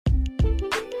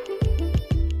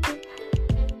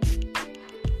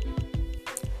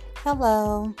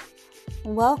Hello,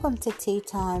 welcome to Tea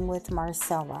Time with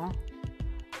Marcella.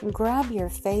 Grab your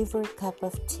favorite cup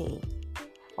of tea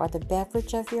or the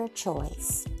beverage of your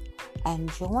choice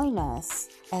and join us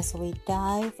as we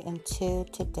dive into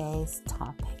today's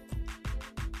topic.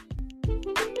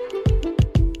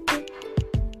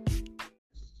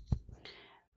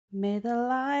 May the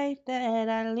life that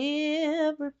I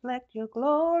live reflect your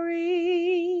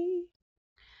glory.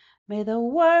 May the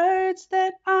words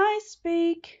that I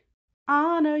speak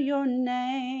honor your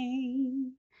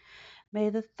name. May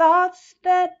the thoughts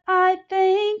that I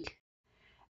think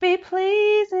be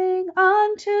pleasing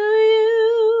unto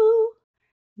you.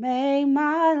 May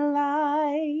my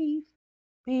life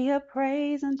be a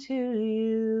praise unto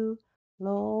you,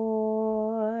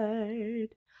 Lord.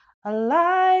 A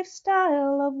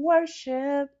lifestyle of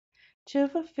worship to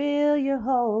fulfill your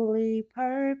holy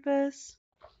purpose,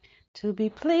 to be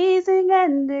pleasing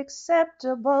and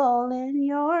acceptable in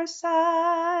your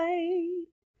sight.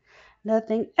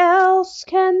 Nothing else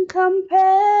can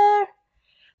compare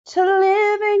to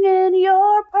living in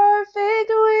your perfect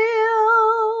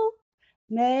will.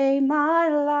 May my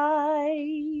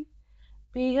life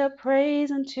be a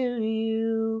praise unto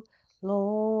you,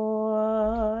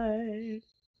 Lord.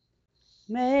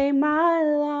 May my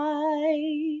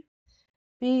life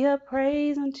be a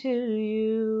praise unto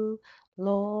you,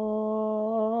 Lord.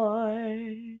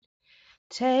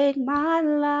 Take my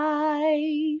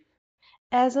life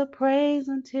as a praise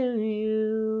unto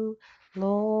you,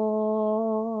 Lord.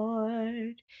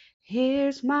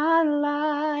 Here's my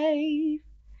life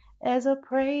as a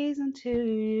praise unto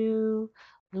you,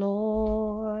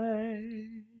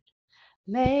 Lord.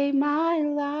 May my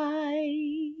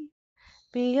life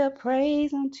be a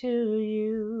praise unto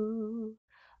you,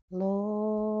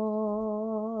 Lord.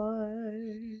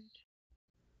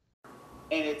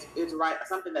 And it's right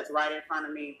something that's right in front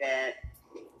of me that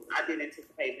I didn't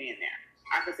anticipate being there.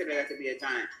 I consider that to be a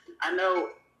giant. I know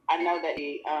that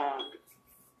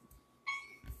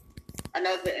I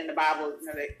know that in the Bible,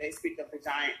 they speak of the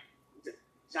giants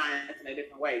in a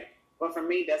different way. But for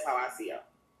me, that's how I see it.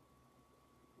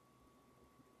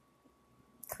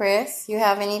 Chris, you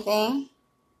have anything?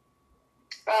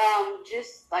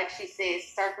 Just like she said,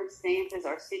 circumstances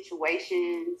or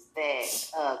situations that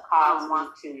cause me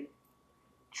to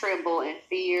tremble and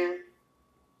fear,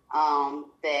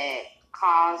 that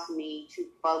cause me to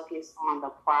focus on the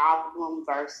problem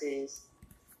versus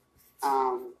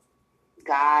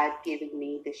God giving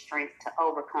me the strength to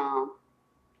overcome.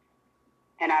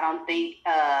 And I don't think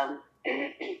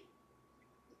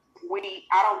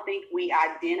we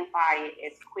identify it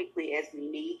as quickly as we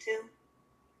need to.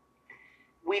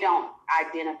 We don't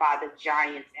identify the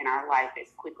giants in our life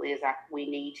as quickly as we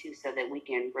need to so that we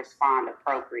can respond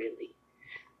appropriately.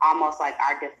 Almost like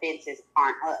our defenses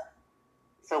aren't up.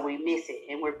 So we miss it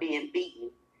and we're being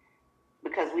beaten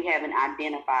because we haven't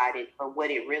identified it for what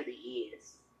it really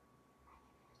is.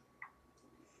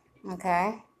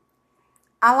 Okay.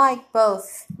 I like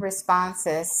both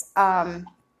responses. To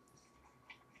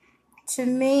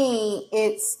me,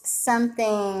 it's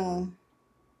something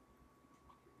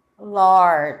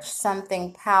large,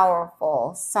 something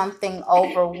powerful, something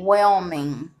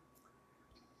overwhelming.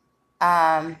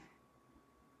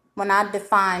 When I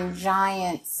define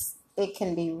giants, it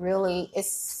can be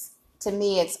to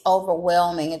me, it's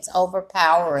overwhelming, it's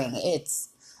overpowering, it's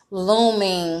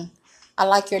looming. I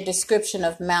like your description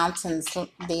of mountains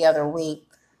the other week,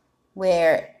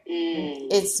 where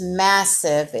it's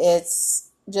massive, it's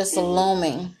just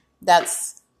looming.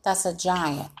 That's a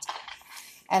giant.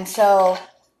 And so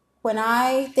when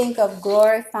I think of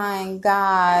glorifying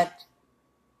God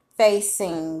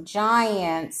facing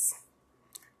giants,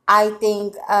 I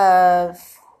think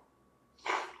of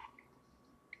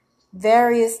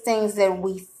various things that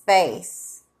we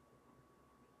face.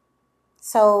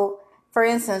 So, for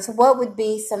instance, what would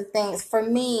be some things? For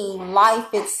me,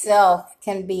 life itself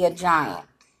can be a giant.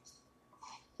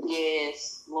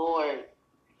 Yes, Lord.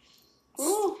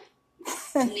 Ooh.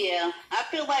 Yeah, I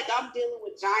feel like I'm dealing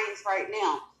with giants right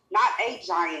now. Not a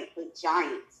giant, but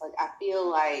giants. Like, I feel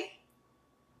like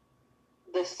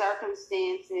the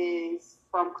circumstances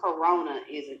from Corona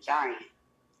is a giant.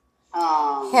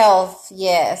 Health,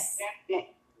 yes.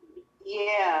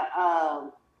 Yeah,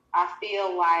 I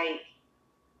feel like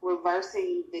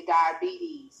reversing the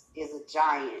diabetes is a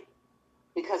giant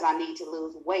because I need to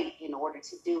lose weight in order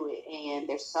to do it. And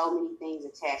there's so many things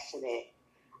attached to that.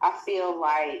 I feel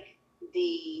like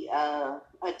the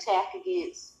attack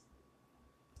against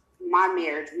my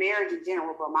marriage in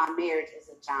general, but my marriage is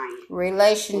a giant.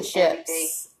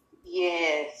 Relationships.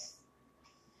 Yes.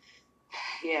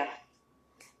 Yeah.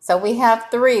 So we have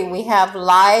three. We have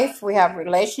life, we have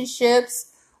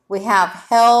relationships, we have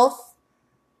health.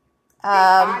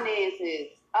 And finances.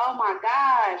 Oh my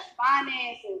gosh,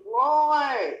 finances,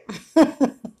 Lord.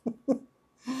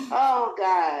 Oh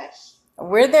gosh.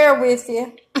 We're there with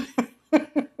you.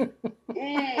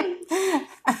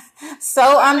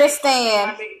 So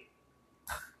understand.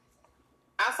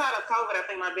 Outside of COVID, I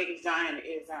think my biggest giant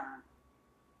is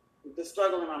the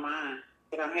struggle in my mind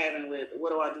that I'm having with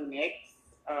what do I do next.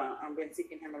 I've been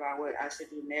seeking him about what I should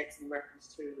do next in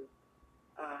reference to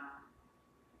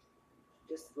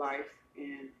just life.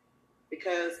 And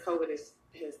because COVID has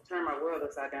turned my world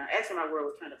upside down. Actually, my world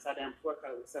was turned upside down before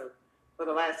COVID. So for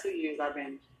the last 2 years, I've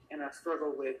been in a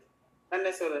struggle with, not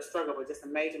necessarily a struggle, but just a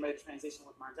major transition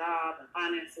with my job and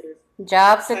finances.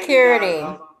 Job security.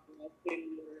 And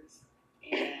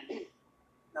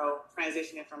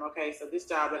transitioning from, okay, so this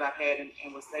job that I've had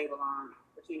and was stable on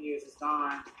for 2 years is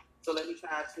gone. So let me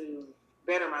try to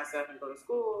better myself and go to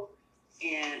school.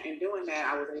 And in doing that,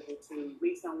 I was able to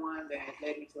meet someone that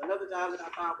led me to another job that I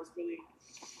thought was really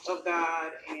of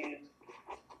God. And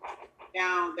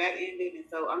now that ended. And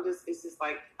so it's just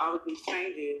like all of these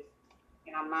changes,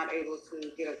 and I'm not able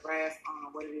to get a grasp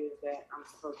on what it is that I'm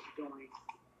supposed to be doing.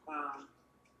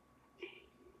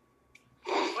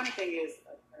 Funny thing is,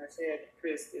 I said,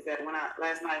 Chris, is that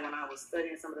last night when I was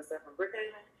studying some of the stuff from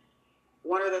Brookhaven,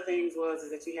 one of the things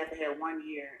is that you have to have 1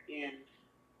 year in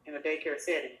a daycare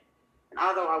setting. And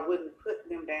although I wouldn't put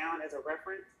them down as a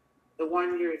reference, the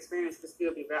 1 year experience could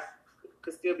still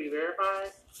be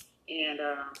verified. And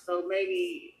so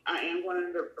maybe I am going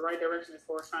in the right direction as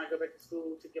far as trying to go back to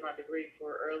school to get my degree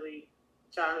for early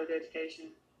childhood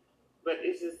education. But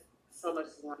it's just so much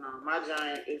is going on. My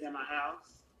giant is in my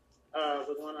house.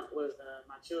 With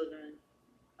my children,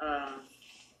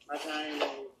 my giant is,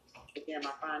 again,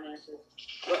 my finances.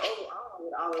 But overall,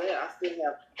 with all of that, I still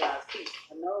have God's peace.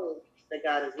 I know that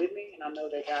God is with me, and I know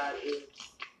that God is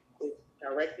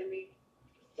directing me.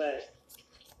 But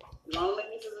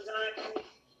loneliness is a giant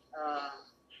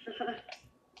for me.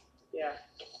 Yeah,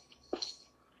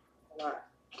 a lot.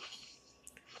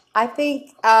 I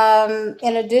think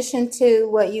in addition to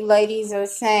what you ladies are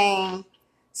saying,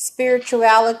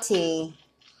 spirituality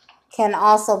can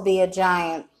also be a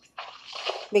giant,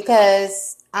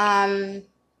 because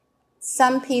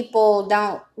some people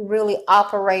don't really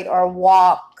operate or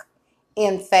walk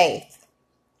in faith.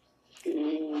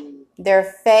 Their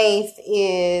faith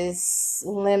is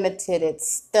limited, it's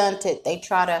stunted. They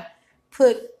try to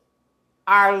put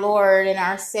our Lord and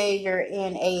our Savior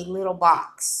in a little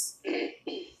box.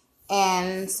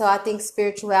 And so I think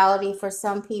spirituality for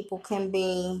some people can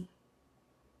be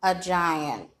a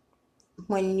giant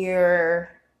when you're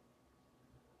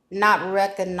not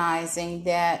recognizing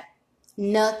that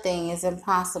nothing is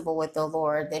impossible with the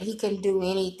Lord, that He can do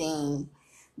anything,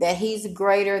 that He's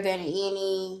greater than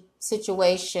any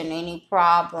situation, any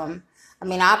problem. I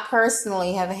mean, I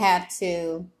personally have had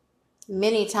to,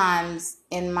 many times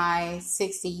in my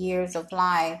 60 years of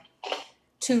life,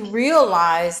 to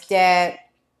realize that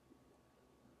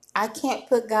I can't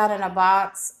put God in a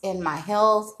box in my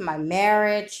health, my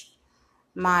marriage,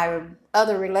 my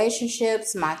other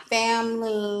relationships, my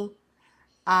family.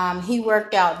 He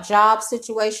worked out job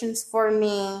situations for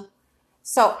me.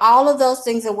 So all of those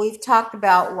things that we've talked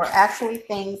about were actually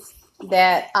things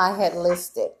that I had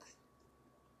listed.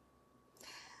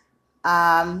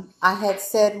 I had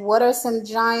said, what are some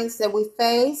giants that we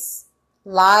face?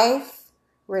 Life,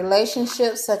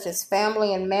 relationships such as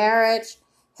family and marriage,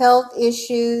 health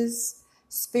issues,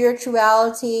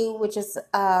 spirituality, which is,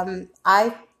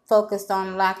 I focused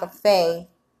on lack of faith,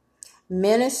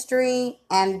 ministry,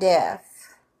 and death.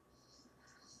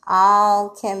 All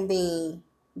can be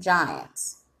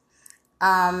giants.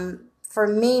 For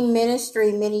me,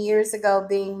 ministry, many years ago,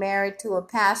 being married to a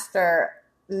pastor,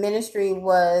 ministry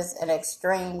was an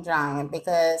extreme giant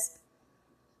because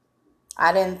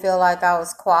I didn't feel like I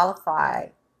was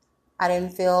qualified. I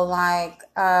didn't feel like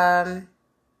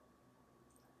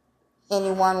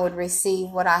anyone would receive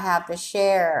what I have to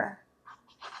share.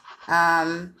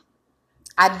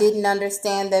 I didn't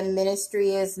understand that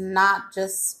ministry is not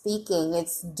just speaking,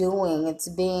 it's doing, it's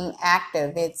being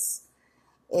active, it's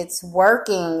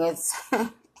working,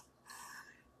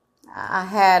 I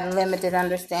had limited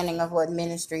understanding of what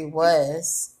ministry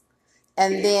was.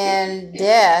 And then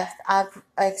death, I've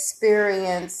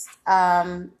experienced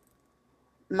my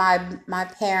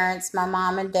parents, my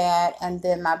mom and dad, and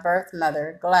then my birth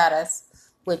mother, Gladys,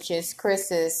 which is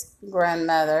Chris's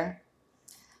grandmother.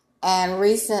 And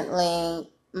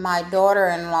recently, my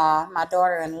daughter-in-law, my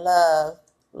daughter-in-love,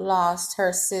 lost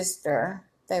her sister.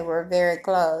 They were very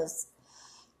close.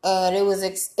 and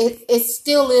it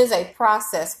still is a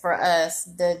process for us.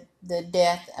 The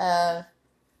death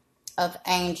of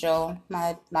Angel,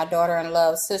 my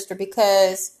daughter-in-law sister,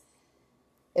 because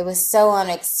it was so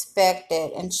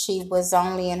unexpected, and she was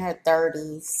only in her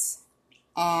 30s.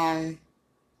 And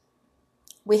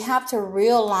we have to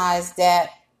realize that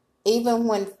even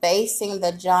when facing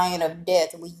the giant of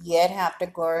death, we yet have to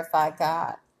glorify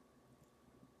God.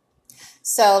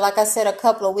 So, like I said a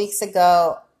couple of weeks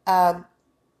ago,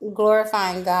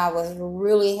 glorifying God was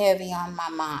really heavy on my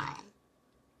mind.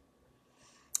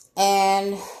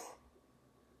 And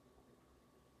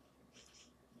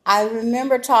I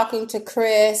remember talking to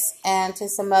Chris and to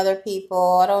some other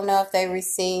people. I don't know if they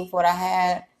received what I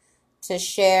had to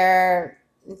share.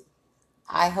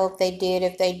 I hope they did.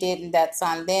 If they didn't, that's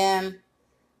on them.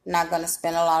 I'm not going to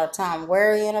spend a lot of time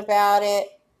worrying about it.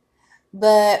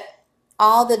 But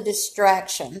all the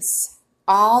distractions,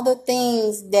 all the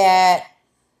things that,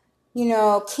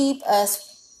 keep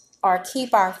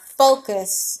our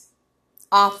focus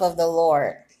off of the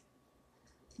Lord,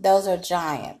 those are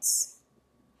giants.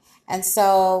 And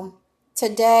so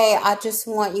today I just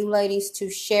want you ladies to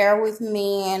share with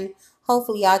me, and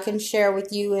hopefully I can share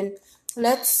with you, and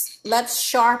let's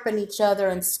sharpen each other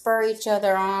and spur each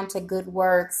other on to good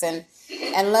works, and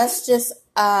let's just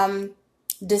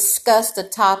discuss the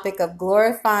topic of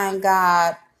glorifying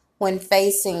God when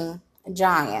facing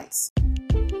giants.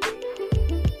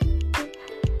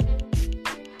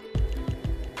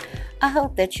 I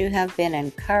hope that you have been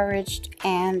encouraged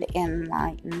and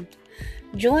enlightened.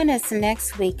 Join us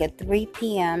next week at 3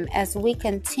 p.m. as we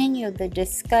continue the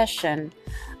discussion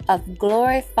of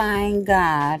glorifying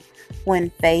God when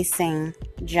facing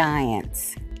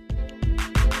giants.